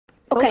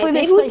Okay, hopefully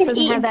maybe this we place can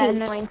doesn't eat have in that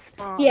peace. annoying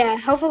song. Yeah,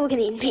 hopefully we can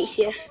eat in peace,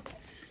 yeah.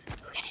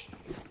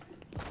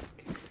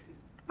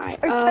 Okay.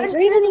 Alright, is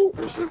there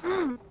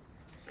anything?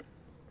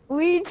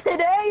 We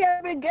today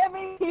have been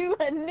giving you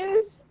a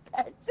new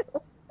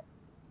special.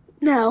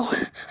 No.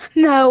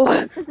 No.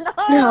 Not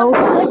on the No.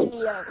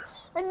 radio.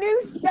 A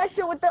new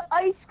special with the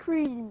ice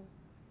cream.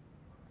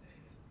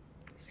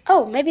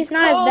 Oh, maybe it's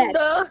not as Called bad.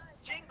 the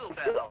Jingle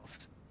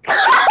bells.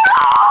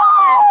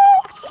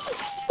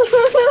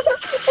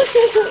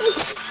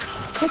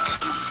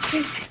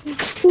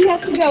 We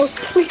have to go.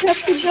 We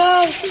have to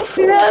go.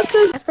 We have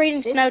to. It's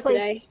raining This snow place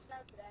today.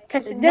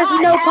 Because did there's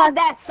not no have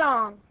that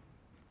song.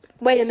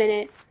 Wait a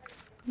minute.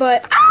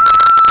 But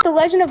the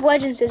Legend of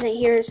Legends isn't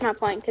here. It's not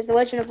playing because the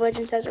Legend of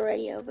Legends has a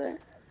radio. But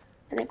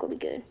I think we'll be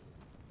good.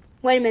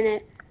 Wait a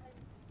minute.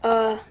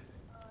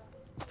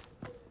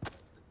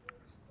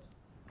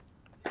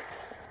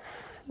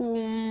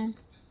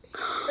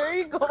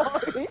 Hey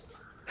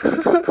guys.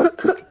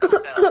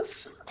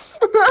 Bells.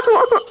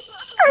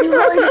 You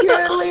guys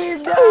can't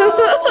leave now.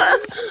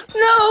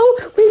 No,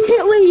 we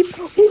can't leave.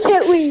 We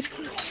can't leave.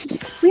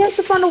 We have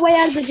to find a way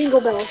out of the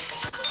Jingle Bells.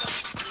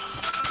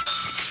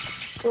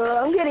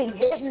 Well, I'm getting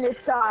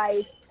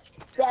hypnotized.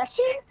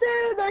 Dashing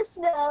through the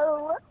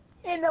snow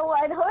in the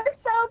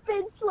one-horse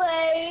open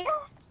sleigh.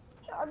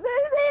 On the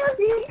hills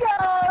you go.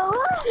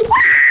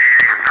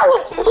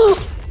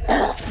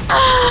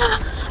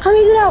 I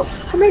made it out.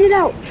 I made it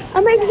out. I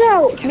made it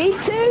out. Me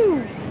too.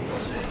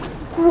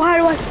 Why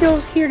do I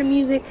still hear the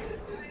music?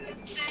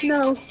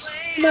 No.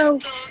 No.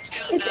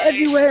 It's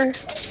everywhere.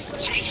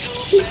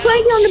 He's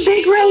playing on the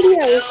big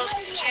radio.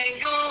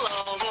 Jingle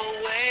all the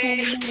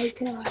way. Oh my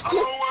god.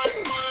 Oh, what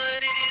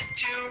fun it is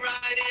to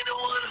ride in a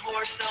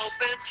one-horse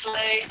open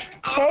sleigh.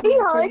 Hey,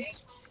 hon.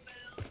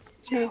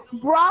 No.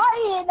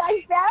 Brian, I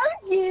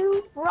found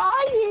you.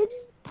 Brian.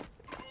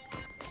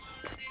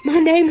 My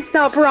name is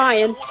not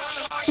Brian.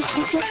 One-horse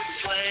open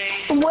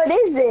sleigh. What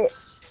is it?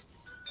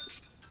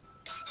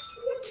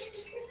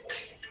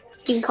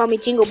 You can call me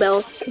Jingle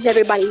Bells because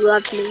everybody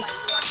loves me.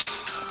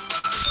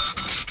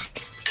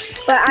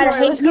 But I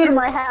Alright, hate let's go to you.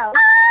 my house.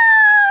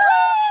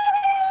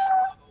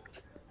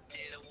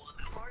 In a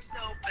one-horse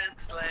open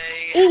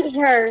sleigh. Eat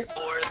her.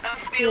 O'er the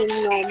field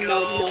No, we no, go.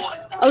 no.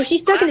 Oh,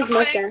 she's stuck in his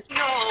mustache.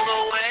 All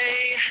the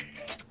way.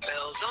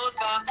 Bells on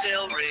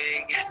bobtail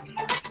ring.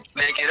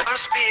 Making our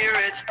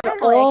spirits I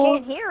All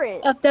can't hear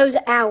it. of those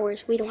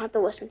hours, we don't have to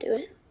listen to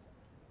it.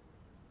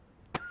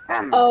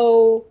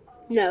 Oh,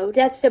 no,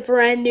 that's the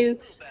brand new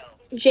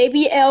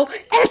JBL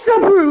Extra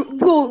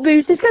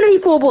Boost. It's going to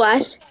be full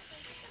blast.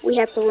 We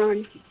have to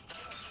run.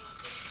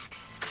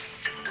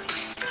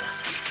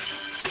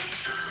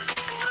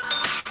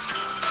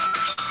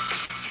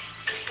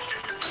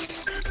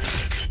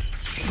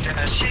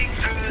 dashing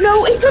through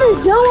No, it's going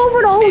to go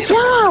over the whole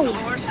town.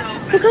 horse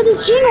open Because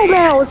it's Jingle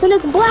Bells and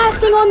it's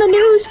blasting on the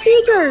new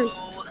speaker.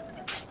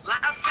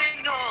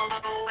 laughing all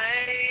the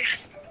way.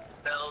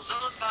 Bells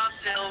on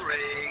bobtail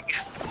ring.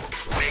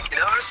 Making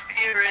our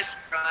spirits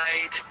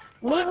bright.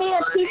 Meet me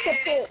at Pizza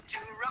Pit. To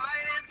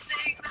ride and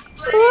sing the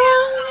sleigh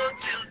song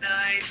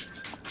tonight.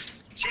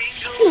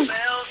 Jingle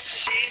bells,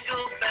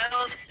 jingle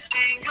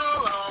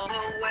all the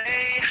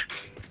way.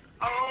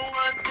 Oh,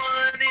 what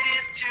fun it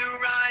is to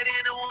ride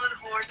in a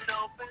one-horse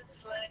open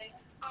sleigh.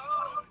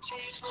 Oh,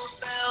 jingle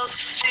bells,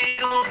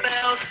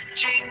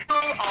 jingle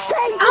all the way.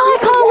 I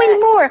like Halloween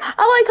more. I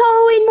like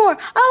Halloween more.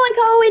 I like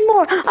Halloween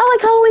more. I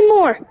like Halloween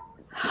more.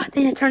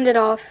 Then I turned it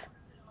off.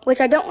 Which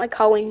I don't like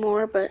Halloween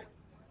more, but I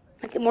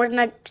like it more than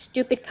that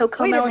stupid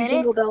Coco Wait a Melon minute.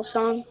 Jingle Bell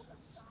song.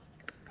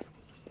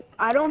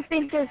 I don't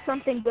think there's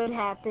something good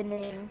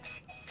happening.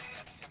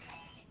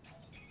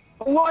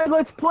 Alright,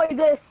 let's play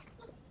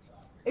this.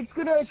 It's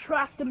gonna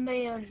attract a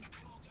man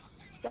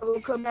that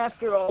will come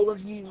after all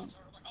of you.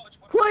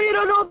 Play it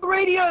on all the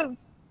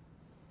radios.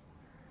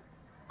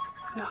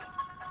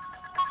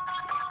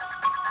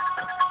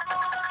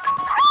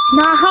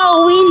 Not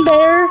Halloween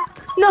Bear.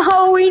 No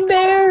Halloween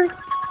Bear.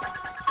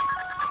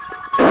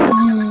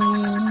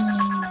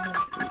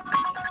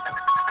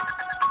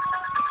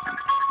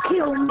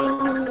 Kill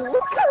me.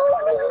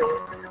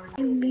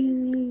 Kill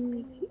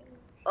me.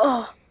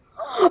 Oh.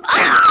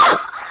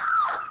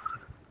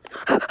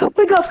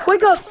 Wake up,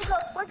 wake up.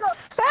 Wake up.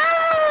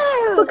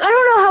 Ah! Look, I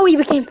don't know how we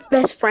became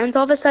best friends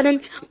all of a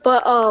sudden,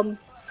 but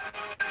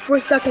we're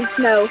stuck in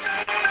snow.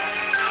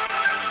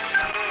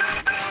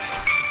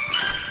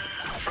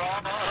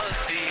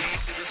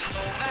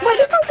 Wait,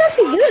 this song's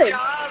actually good.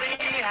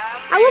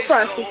 I love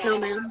Frosty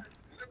Snowman.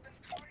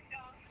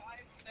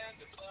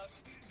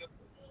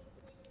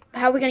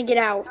 How are we gonna get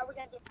out?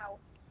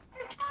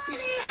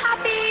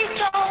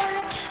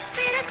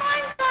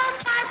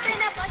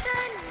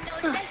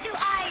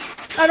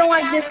 I don't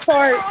like this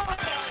part.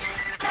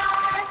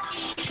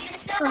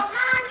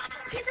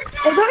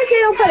 As long as they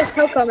don't put a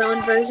Coco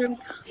Melon version.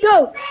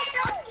 Go!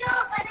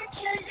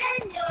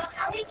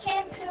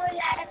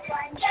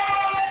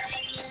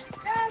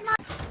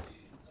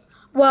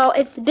 Well,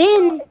 it's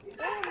been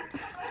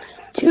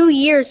 2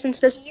 years since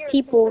those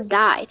people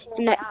died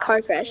in that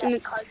car crash, and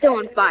it's still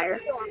on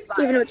fire,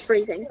 even though it's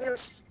freezing.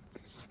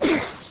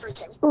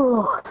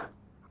 Oh,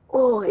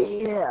 oh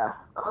yeah.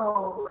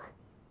 Oh,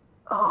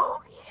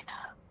 oh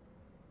yeah.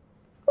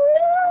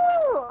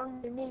 Woo!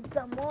 I'm gonna need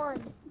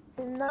someone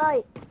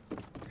tonight.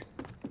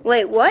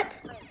 Wait, what?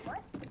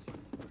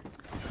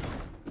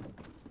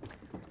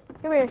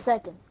 Come here a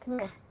second. Come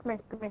here. Come here.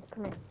 Come here.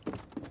 Come here.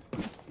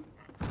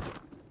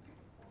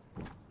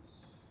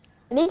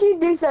 I need you to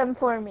do something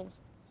for me.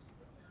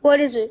 What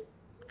is it?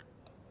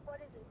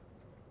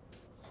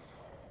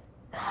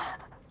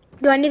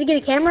 Do I need to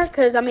get a camera?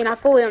 Because, I mean, I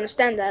fully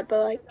understand that,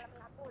 but, like...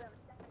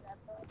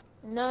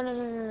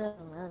 No.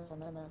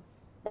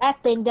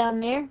 That thing down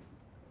there.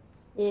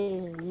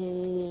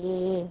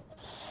 Yeah.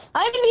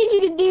 I need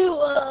you to do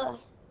a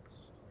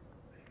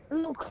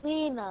little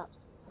cleanup.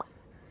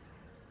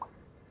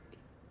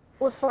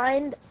 Or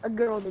find a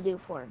girl to do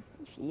for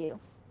you.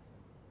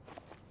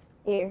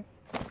 Here.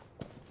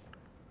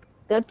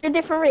 Go through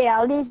different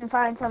realities and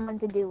find someone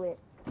to do it.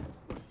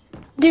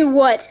 Do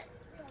what?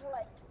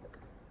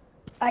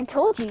 I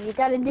told you, you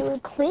gotta do a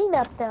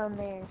cleanup down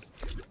there.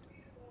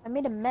 I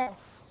made a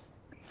mess.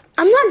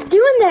 I'm not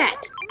doing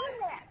that.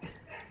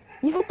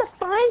 You have to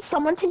find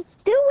someone to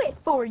do it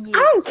for you. I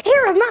don't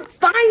care. I'm not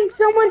finding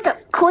someone to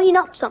clean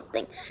up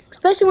something,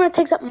 especially when it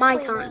takes up my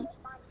time.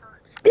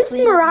 This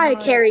is Mariah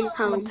Carey's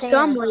home, so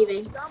I'm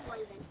leaving.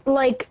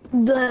 Like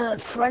the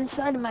front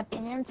side of my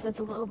pants, there's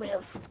a little bit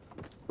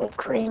of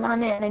cream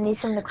on it, and I need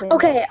someone to clean it.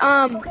 Okay,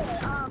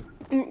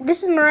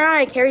 this is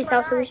Mariah Carey's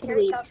house, so we should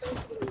leave.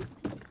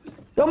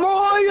 Yo,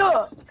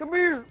 Mariah, come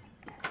here.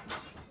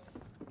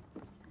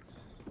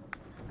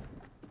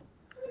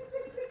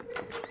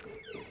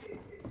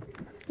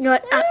 You know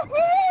what? I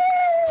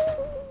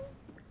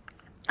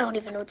don't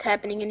even know what's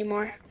happening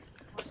anymore.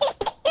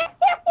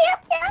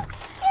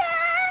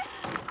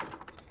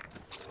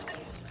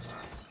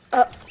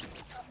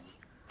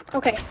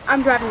 Okay,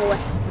 I'm driving away.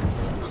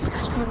 Oh my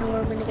gosh, I don't know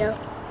where I'm gonna go.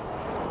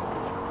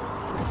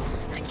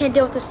 I can't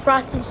deal with this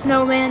frosty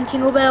snowman,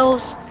 Jingle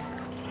Bells.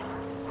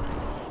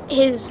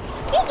 His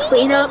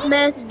cleanup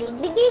mess. I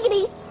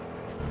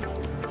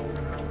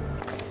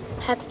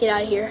have to get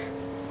out of here.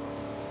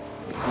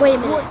 Wait a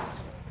minute.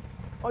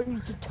 I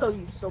need to tell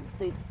you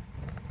something.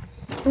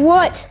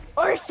 What?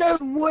 I said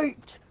wait.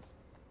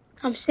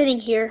 I'm sitting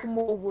here. Come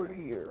over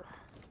here.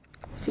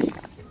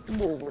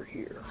 Come over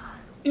here.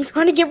 I'm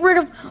trying to get rid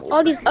of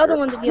all these other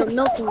ones of you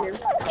milking them.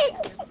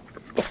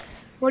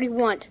 What do you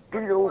want?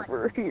 Get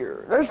over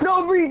here. That's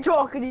not me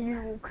talking to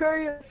you,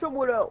 okay? That's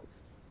someone else.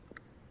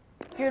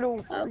 Get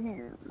over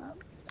here.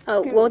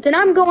 Oh, well then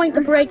I'm going to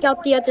break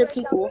out the other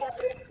people.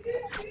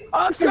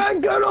 I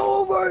said get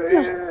over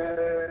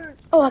here!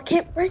 Oh, I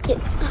can't break it.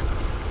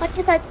 Why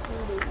can't I?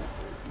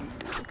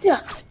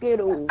 Get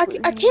over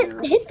I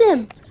can't hit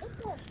them.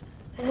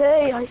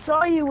 Hey, I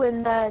saw you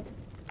in that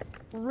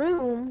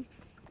room.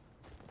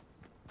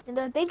 And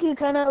I think you're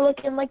kind of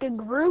looking like a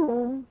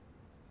groom.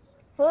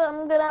 Well,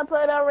 I'm gonna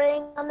put a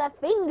ring on that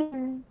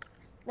finger.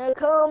 Now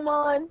come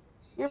on,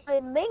 you're my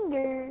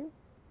finger.